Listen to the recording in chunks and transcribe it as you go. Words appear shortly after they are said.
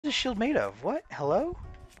this shield made of? What? Hello?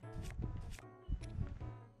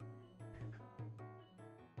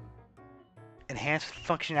 Enhanced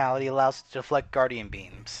functionality allows to deflect guardian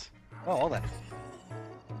beams. Oh, well then.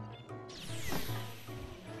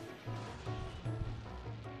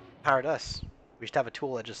 Powered us. We should have a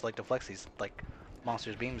tool that just like deflects these like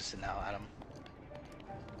monsters' beams now at them.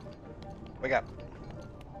 Wake up.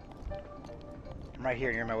 I'm right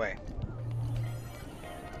here, you're in my way.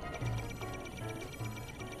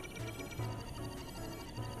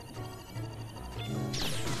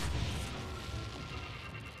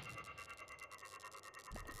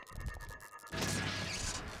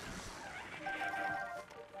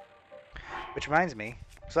 Which reminds me,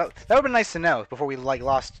 so that would have been nice to know before we like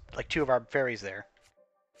lost like 2 of our fairies there.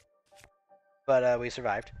 But we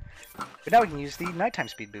survived. But now we can use the nighttime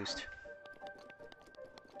speed boost.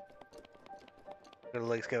 The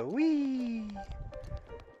legs go wee.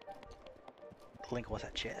 Link wants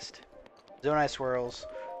that chest. Zonai swirls.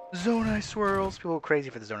 Zonai swirls. People go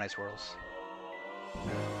crazy for the Zonai swirls.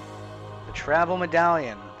 The travel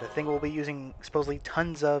medallion. The thing we'll be using supposedly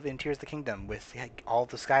tons of in Tears of the Kingdom with all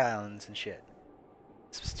the Sky Islands and shit.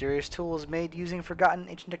 This mysterious tool is made using forgotten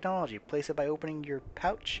ancient technology. Place it by opening your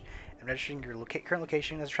pouch and registering your current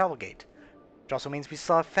location as a travel gate. Which also means we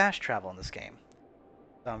still have fast travel in this game.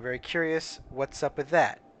 So I'm very curious what's up with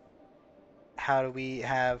that. How do we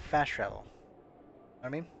have fast travel? You know what I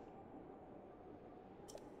mean?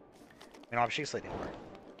 We don't have Sheik Slate anymore.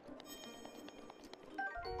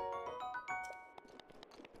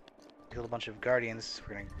 Killed a bunch of guardians.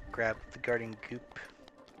 We're gonna grab the guardian goop.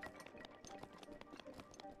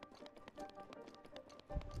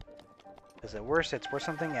 Because at worst, it's worth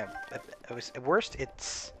something. At worst,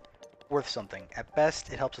 it's worth something. At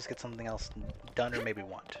best, it helps us get something else done or maybe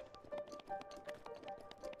want.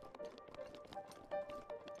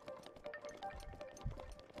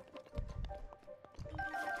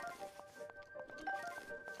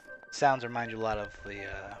 Sounds remind you a lot of the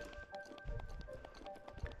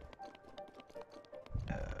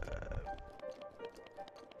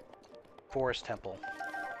Forest Temple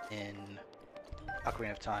in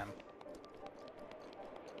Ocarina of Time.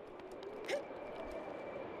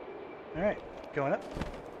 Alright, going up.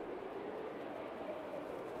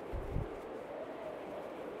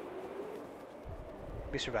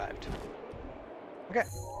 We survived. Okay.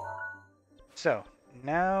 So,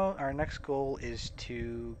 now our next goal is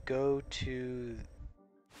to go to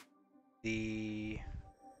the...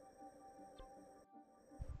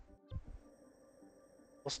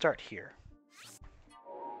 We'll start here.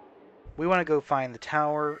 We want to go find the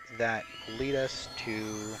tower that will lead us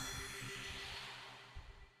to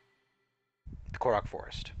the Korok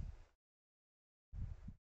Forest.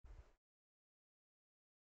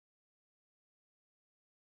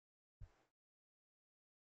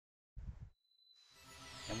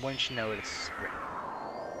 And wouldn't you know it, it's great.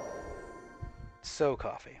 So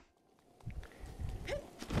coffee.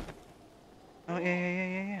 Oh,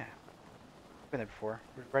 yeah. Been there before.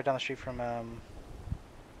 We're right down the street from,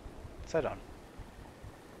 Sidon.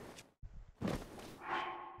 Keep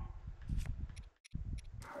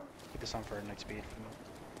this on for next speed.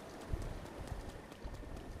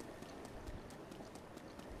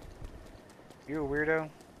 You a weirdo?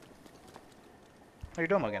 Oh, you're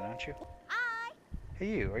Domo again, aren't you? Hi. Hey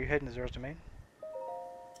you, are you heading to Zora's Domain?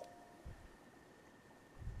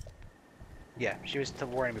 Yeah, she was still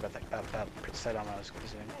worrying me about that, about Prince Sidon when I was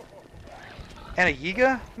visiting. And a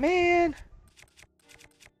Yiga? Man!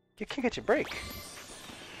 You can't get your break.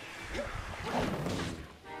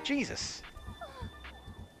 Jesus.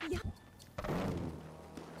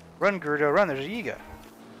 Run, Gerudo, run, there's a Yiga.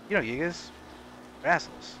 You know Yigas. They're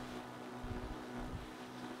assholes.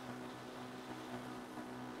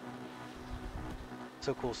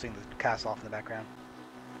 So cool seeing the castle off in the background.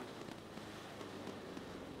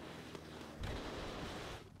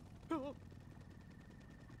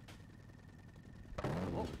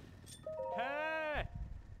 Hey!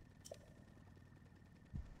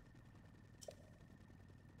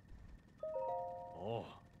 Oh.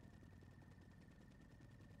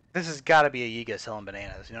 This has got to be a Yiga selling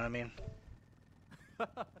bananas, you know what I mean?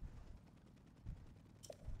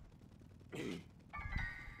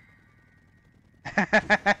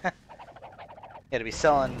 Yeah, to be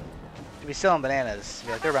selling bananas.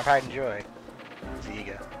 Be like, they're my pride and joy. It's a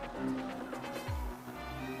Yiga.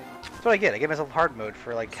 That's what I get. I get myself hard mode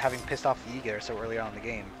for like having pissed off the Yiga so early on in the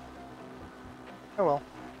game. Oh well.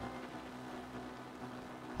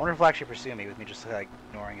 I wonder if he'll actually pursue me with me just like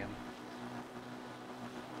ignoring him.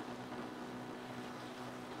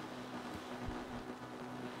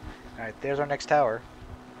 Alright, there's our next tower.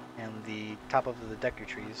 and the top of the decker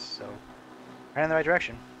trees, so right in the right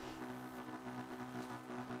direction.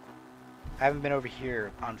 I haven't been over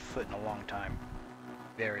here on foot in a long time.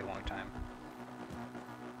 Very long time.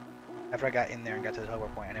 After I got in there and got to the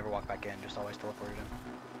teleport point, I never walked back in, just always teleported in.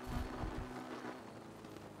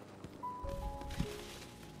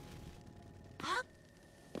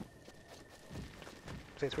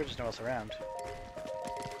 See, it's weird there's no one else around.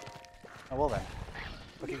 Oh, well then.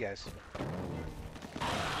 Fuck you guys.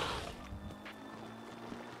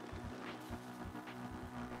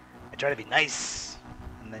 I try to be nice,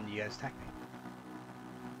 and then you guys attack me.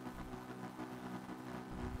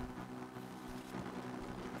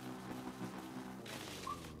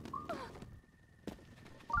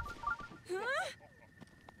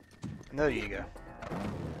 And there you go.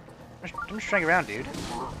 I'm just trying around, dude.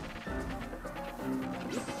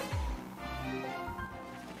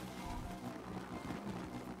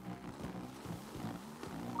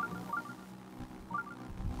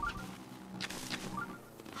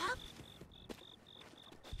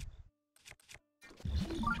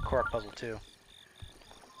 Korok puzzle too.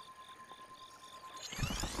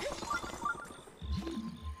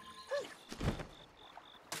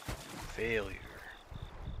 Failure.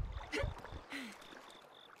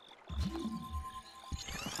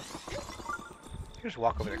 I could just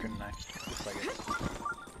walk over there, couldn't I? Looks like it.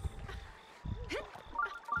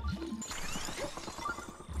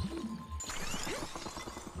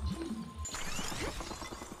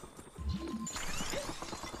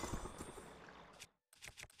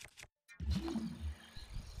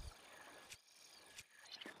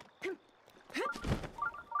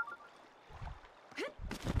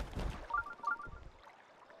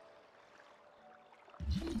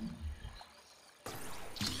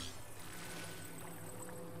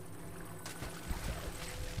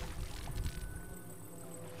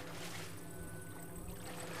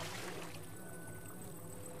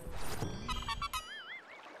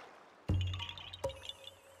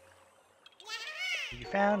 You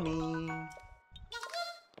found me.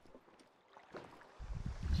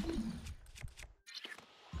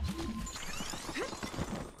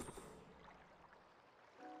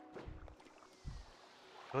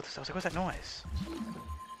 I was like, what's that noise?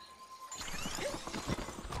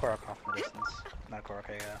 Korok off in the distance. Not Korok,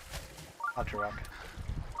 a Rock.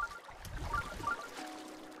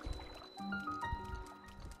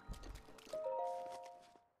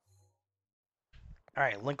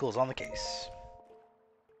 Alright, Linkle's on the case.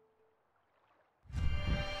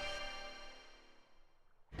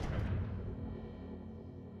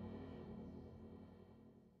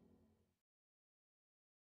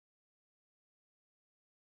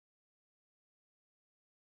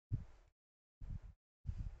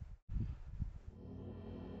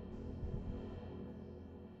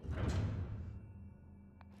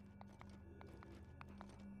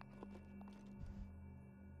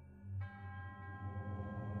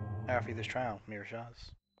 After this trial, Mirror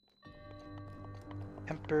Shots.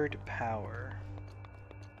 Tempered Power.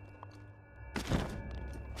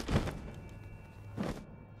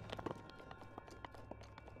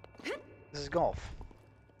 This is golf.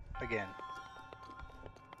 Again.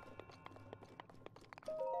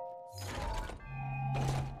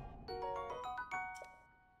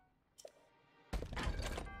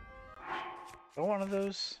 Do I want one of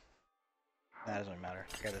those? Nah, it doesn't really matter.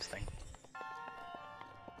 I got this thing.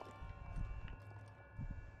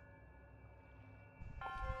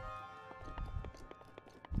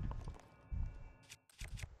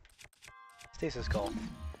 Stasis Golf. The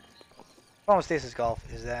problem with Stasis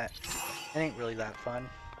Golf is that it ain't really that fun.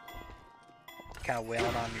 Kind of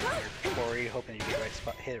wailing on your quarry, hoping you get the right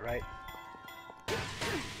spot, hit it right.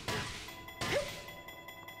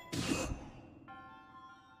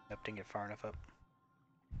 Nope, didn't get far enough up.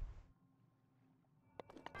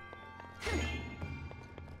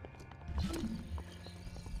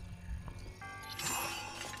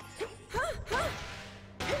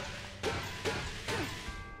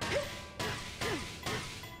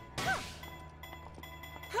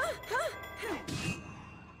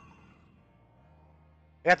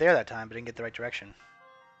 I got there that time, but didn't get the right direction.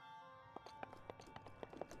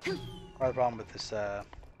 Part of the problem with this,